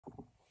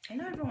I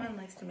know everyone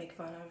likes to make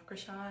fun of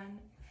Chrisean.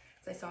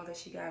 I saw that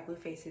she got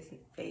Blueface's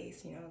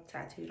face,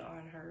 tattooed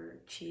on her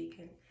cheek,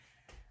 and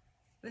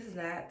this is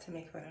not to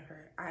make fun of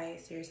her. I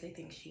seriously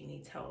think she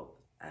needs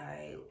help.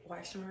 I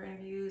watched some of her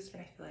interviews,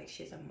 and I feel like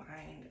she has a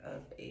mind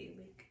of a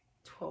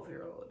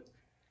 12-year-old,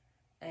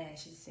 and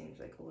she just seems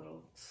like a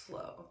little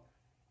slow.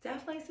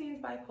 Definitely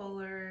seems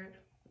bipolar.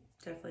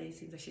 Definitely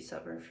seems like she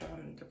suffered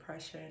from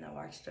depression. I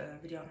watched a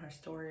video on her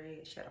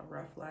story. She had a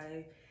rough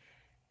life.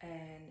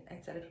 And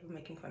instead of people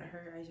making fun of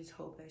her, I just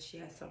hope that she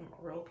has some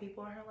real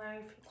people in her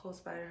life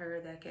close by to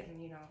her that can,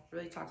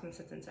 really talk some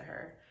sense into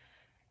her.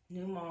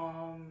 New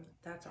mom,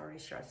 that's already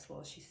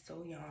stressful. She's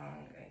so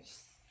young. It's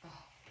just,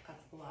 oh,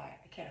 that's a lot.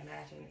 I can't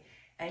imagine.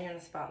 And you're in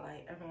the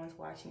spotlight. Everyone's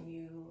watching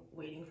you,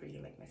 waiting for you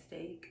to make a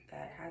mistake.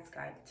 That has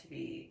got to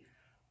be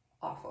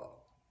awful.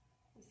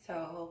 So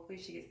hopefully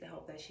she gets the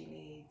help that she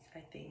needs. I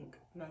think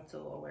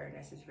mental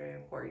awareness is very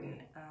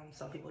important.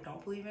 Some people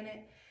don't believe in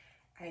it.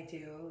 I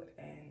do,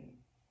 and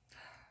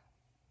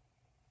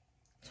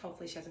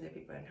hopefully she has good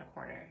people in her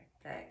corner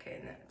that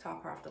can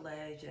talk her off the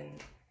ledge.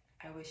 And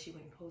I wish she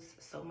wouldn't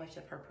post so much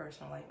of her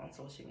personal life on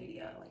social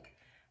media. Like,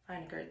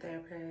 find a great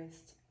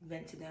therapist,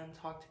 vent to them,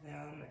 talk to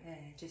them,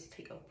 and just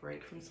take a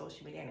break from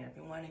social media and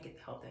everyone and get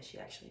the help that she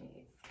actually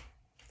needs.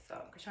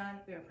 So, Chrisean,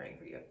 we are praying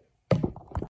for you.